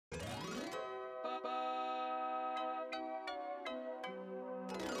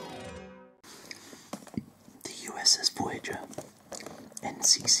Voyager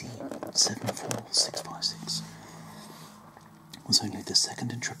NCC 74656 was only the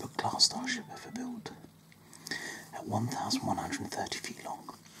second intrepid class starship ever built. At 1,130 feet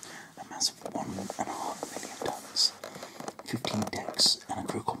long, a mass of 1.5 million tons, 15 decks, and a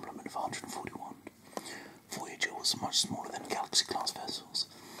crew complement of 141, Voyager was much smaller than Galaxy-class vessels,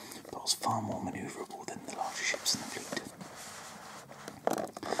 but was far more manoeuvrable than the larger ships in the fleet.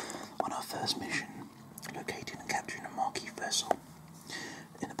 On our first mission, locating and capturing a Marquis vessel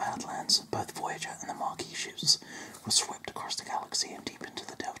in the Badlands, both Voyager and the Marquis ships were swept across the galaxy and deep into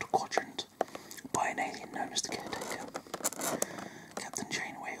the Delta Quadrant by an alien known as the Caretaker. Captain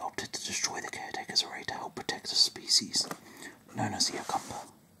Janeway opted to destroy the Caretaker's array to help protect a species known as the Okumpa,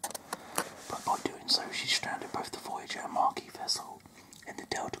 but by doing so she stranded both the Voyager and Marquis vessel in the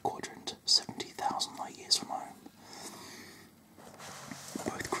Delta Quadrant, 70,000 light years from home.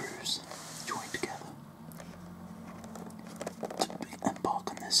 Both crews joined together to embark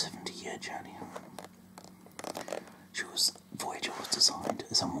on their 70-year journey home. Voyager was designed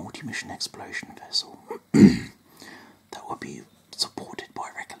as a multi-mission exploration vessel that would be supported by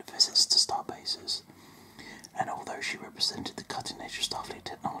regular visits to star bases, and although she represented the cutting edge of Starfleet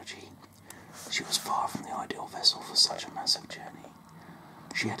technology, she was far from the ideal vessel for such a massive journey.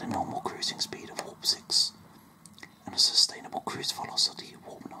 She had a normal cruising speed of warp 6 and a sustainable cruise velocity of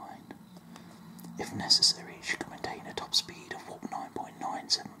warp 9. If necessary, she could maintain a top speed of warp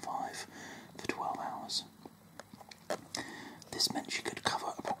 9.975 for 12 hours. This meant she could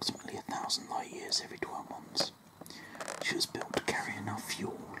cover approximately 1,000 light years every 12 months. She was built to carry enough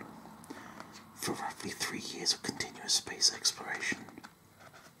fuel for roughly 3 years of continuous space exploration.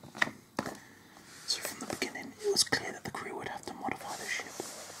 So from the beginning, it was clear that the crew would have to modify the ship.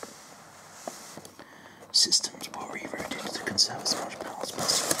 Systems were rerouted to conserve as much power as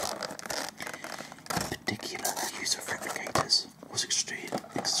possible. In particular, the use of replicators was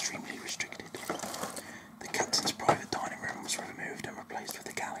extremely restricted. The captain's private dining room was removed and replaced with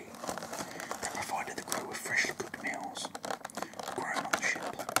a galley that provided the crew with freshly cooked meals grown on the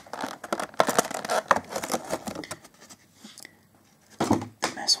ship.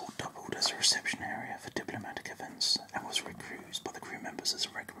 The mess hall doubled as a reception area for diplomatic events and was recruited by the crew members as a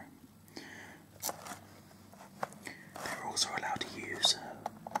rec room. They were also allowed to use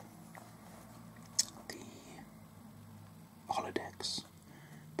the holodecks,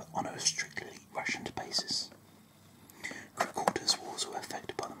 but on a strictly rationed basis. Crew quarters were also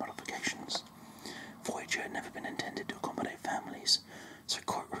affected by the modifications. Voyager had never been intended to accommodate families, so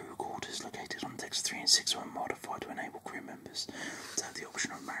crew quarters located on decks 3 and 6 were modified to enable crew members to have the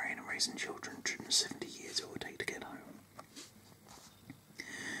option of marrying and raising children during the 70 years it would take to get home.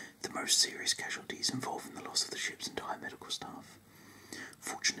 The most serious casualties involving the loss of the ship's entire medical staff.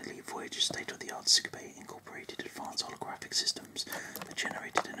 Fortunately, Voyager's state-of-the-art sickbay incorporated advanced holographic systems that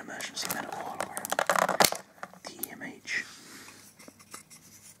generated an emergency medical hologram, the EMH.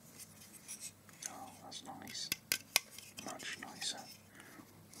 Oh, that's nice. Much nicer.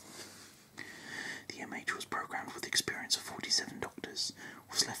 The EMH was programmed with the experience of 47 doctors,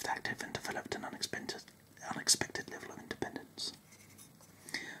 was left active and developed an unexpected level of independence.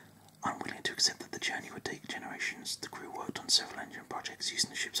 Unwilling to accept that the journey would take generations, the crew worked on several engine projects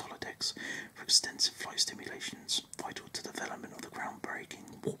using the ship's holodecks for extensive flight simulations, vital to the development of the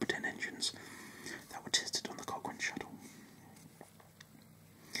groundbreaking Warp 10 engines that were tested on the Cochrane shuttle.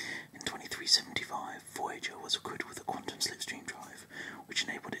 In 2375, Voyager was equipped with a quantum slipstream drive, which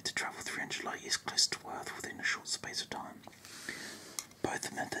enabled it to travel 300 light years closer to Earth within a short space of time.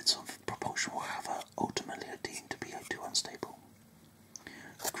 Both methods of propulsion were, however, ultimately deemed to be too unstable.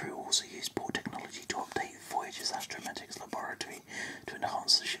 The crew also used poor technology to update Voyager's astromatics laboratory to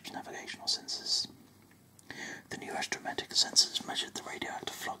enhance the ship's navigational sensors. The new astrometric sensors measured the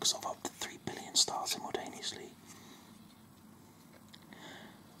radioactive flux of up to 3 billion stars simultaneously.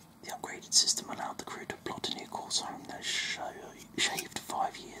 The upgraded system allowed the crew to plot a new course home that shaved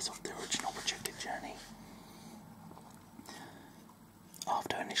 5 years off the original projected journey.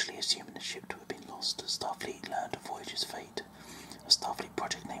 After initially assuming the ship to have been lost, Starfleet learned of Voyager's fate. A Starfleet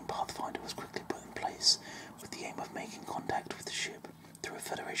project named Pathfinder was quickly put in place with the aim of making contact with the ship through a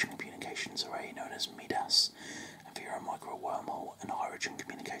Federation communications array known as MIDAS and via a micro wormhole and hydrogen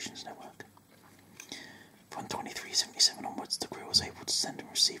communications network. From 2377 onwards, the crew was able to send and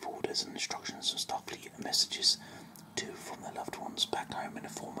receive orders and instructions from Starfleet and messages to from their loved ones back home in the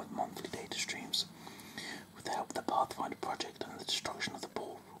form of monthly data streams. With the help of the Pathfinder project and the destruction of the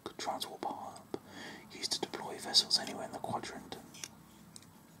Borg transport hub used to deploy vessels anywhere in the quadrant,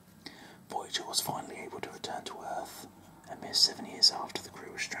 Voyager was finally able to return to Earth a mere 7 years after the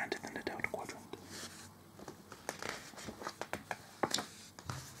crew was stranded in the Delta Quadrant.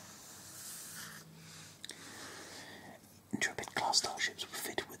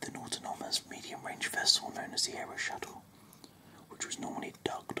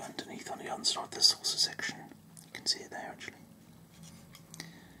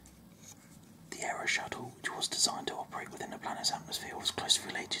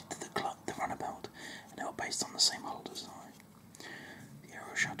 closely related to the runabout, and they were based on the same hull design. The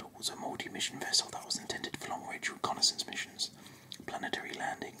Aero Shuttle was a multi-mission vessel that was intended for long-range reconnaissance missions, planetary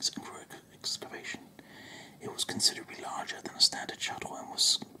landings, and crew excavation. It was considerably larger than a standard shuttle and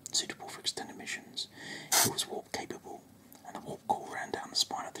was suitable for extended missions. It was warp-capable, and the warp core ran down the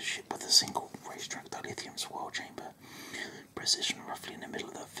spine of the ship with a single racetrack dilithium swell chamber, positioned roughly in the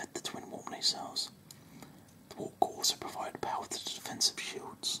middle that fed the twin warp nacelles. The warp core also provided power to the defensive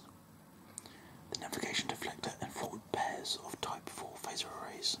shields, the navigation deflector, and forward pairs of Type 4 phaser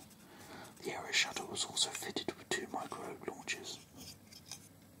arrays. The Aero Shuttle was also fitted with 2 micro launchers.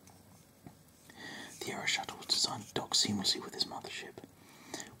 The Aero Shuttle was designed to dock seamlessly with its mothership,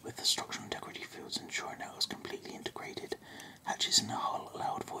 with the structural integrity fields ensuring that it was completely integrated. Hatches in the hull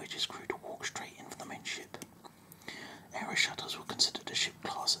allowed Voyager's crew to walk straight in from the main ship. Aero Shuttles were considered a ship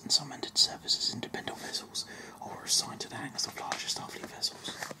class, and some entered service as independent vessels or were assigned to the hangars of larger Starfleet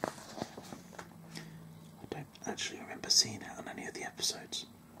vessels. I don't actually remember seeing it on any of the episodes.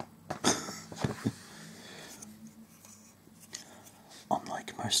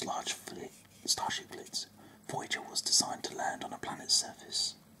 Unlike most large starship fleets, Voyager was designed to land on a planet's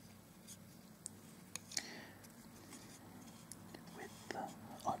surface.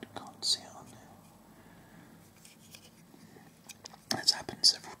 I can't see it on there. It's happened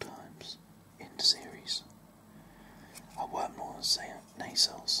several times in the series. Our wormholes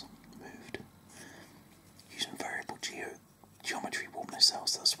nacelles moved using variable geometry warp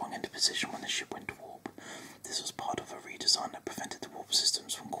nacelles that swung into position when the ship went to warp. This was part of a redesign that prevented the warp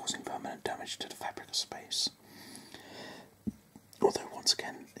systems from causing permanent damage to the fabric of space. Although once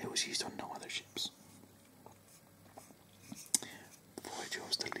again it was used on no other ships. Voyager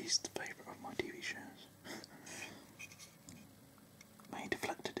was the least favourite of my TV shows. Main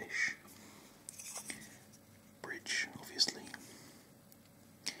deflector dish.